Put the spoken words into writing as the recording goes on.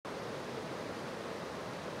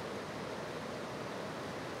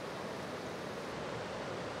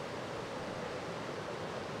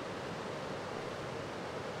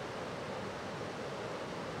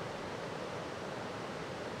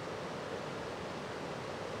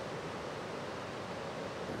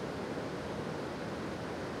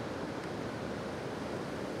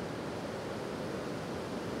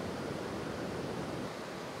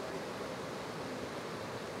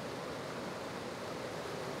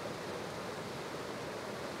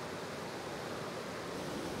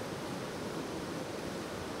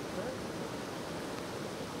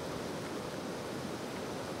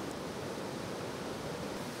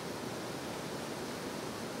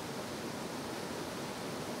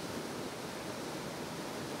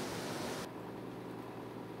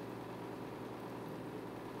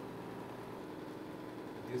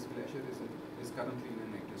this glacier is currently in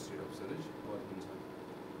an active state of surge or concern.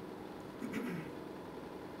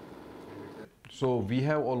 So we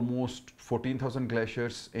have almost 14,000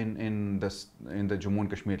 glaciers in the Jammu and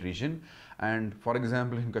Kashmir region, and for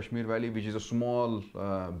example in Kashmir Valley, which is a small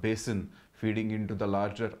basin feeding into the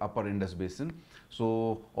larger upper Indus Basin,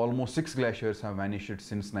 so almost 6 glaciers have vanished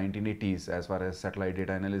since 1980s as far as satellite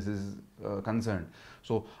data analysis is concerned.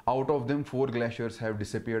 So out of them 4 glaciers have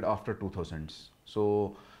disappeared after 2000s.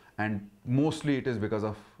 So, and mostly it is because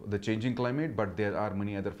of the changing climate, but there are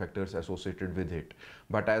many other factors associated with it.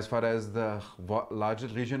 But as far as the larger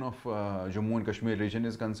region of Jammu and Kashmir region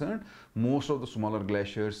is concerned, most of the smaller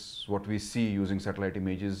glaciers, what we see using satellite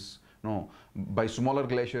images, no, by smaller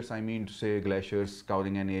glaciers I mean to say glaciers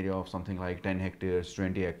covering an area of something like 10 hectares,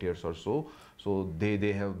 20 hectares or so. So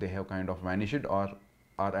they have kind of vanished or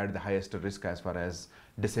are at the highest risk as far as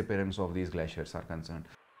disappearance of these glaciers are concerned.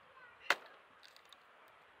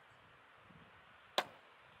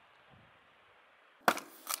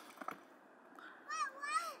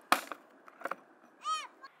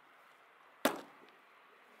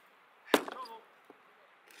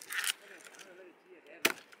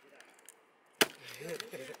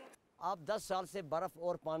 अब 10 साल से बर्फ़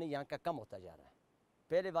और पानी यहाँ का कम होता जा रहा है।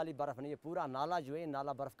 पहले वाली बर्फ़ नहीं है, पूरा नाला जो है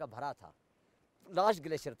नाला बर्फ़ का भरा था लास्ट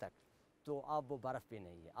ग्लेशियर तक, तो अब वो बर्फ़ भी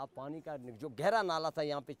नहीं है। अब पानी का जो गहरा नाला था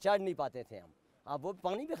यहाँ पे चढ़ नहीं पाते थे हम, अब वो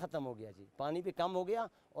पानी भी ख़त्म हो गया जी, पानी भी कम हो गया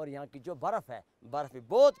और यहाँ की जो बर्फ़ है बर्फ़ भी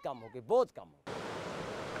बहुत कम हो गई, बहुत कम हो गई।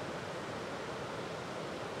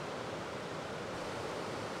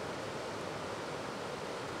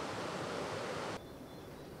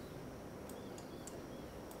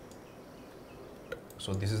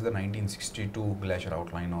 So this is the 1962 glacier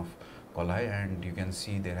outline of Kolai, and you can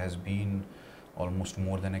see there has been almost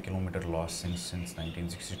more than a kilometer lost since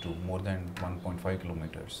 1962, more than 1.5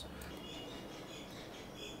 kilometers.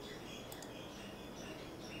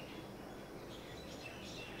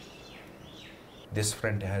 This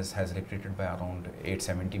front has retreated by around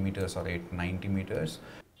 870 meters or 890 meters.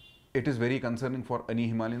 It is very concerning for any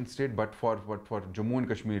Himalayan state, but for Jammu and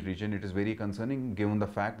Kashmir region, it is very concerning given the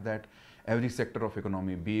fact that every sector of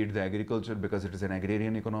economy, be it the agriculture because it is an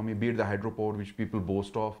agrarian economy, be it the hydropower which people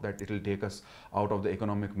boast of that it will take us out of the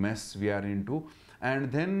economic mess we are into,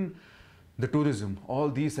 and then the tourism, all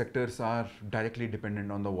these sectors are directly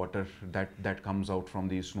dependent on the water that comes out from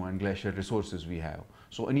the snow and glacier resources we have.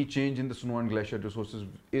 So any change in the snow and glacier resources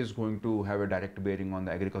is going to have a direct bearing on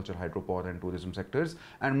the agriculture, hydropower and tourism sectors,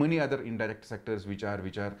 and many other indirect sectors which are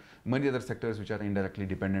many other sectors which are indirectly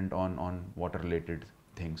dependent on water related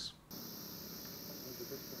things.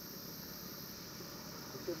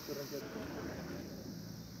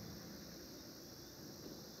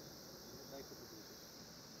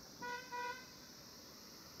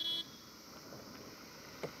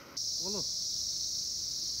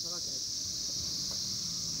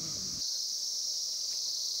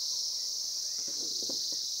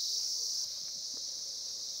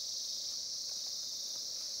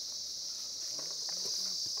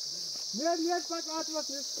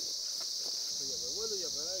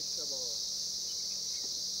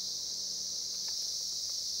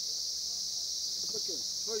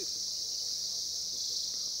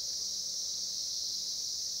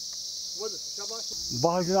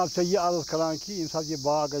 बह जनाब से ये अर्ज करान कि इन साथ ये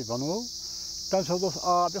बाग बनो तम साथ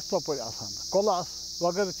आब तपड़ आसान कल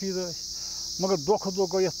वगैरह चीज मगर दो दो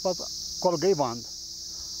गो ये कल गई बंद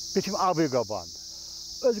पिछम आबे गो बंद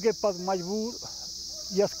गई पे मजबूर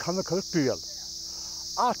ये खन खर ट्यूबवेल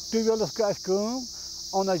ट्यूबवेलस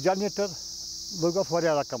ओन जनरेटर लग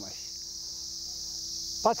रकम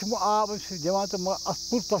पे आब दिवान तो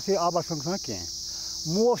पुर तस आबा कह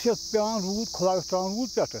मोश पेवान रूद खुदा त्रान रूद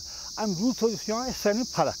पे अम रूद पे सारे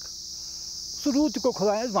फर्क सह रूद तक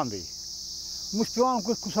खुदा बंद मुझ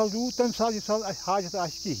पे कुछ रूद तम सात हाजत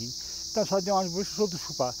कहें तम सात दिवान रोद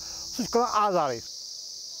शुपा सह आजार।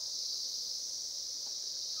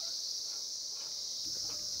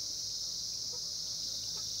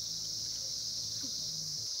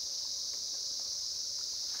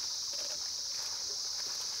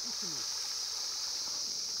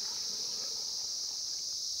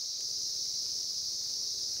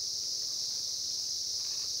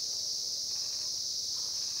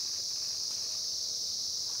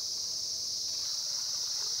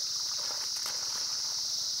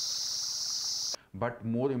 But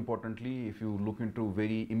more importantly, if you look into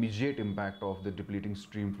very immediate impact of the depleting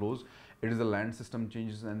stream flows, it is the land system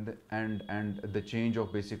changes and the change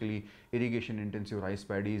of basically irrigation intensive rice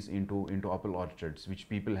paddies into apple orchards, which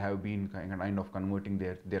people have been kind of converting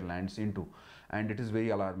their lands into, and it is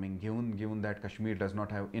very alarming given that Kashmir does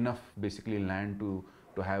not have enough basically land to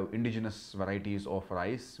to have indigenous varieties of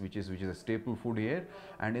rice, which is a staple food here.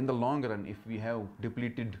 And in the long run, if we have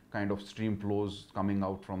depleted kind of stream flows coming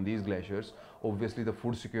out from these glaciers, obviously the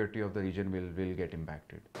food security of the region will get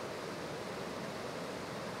impacted.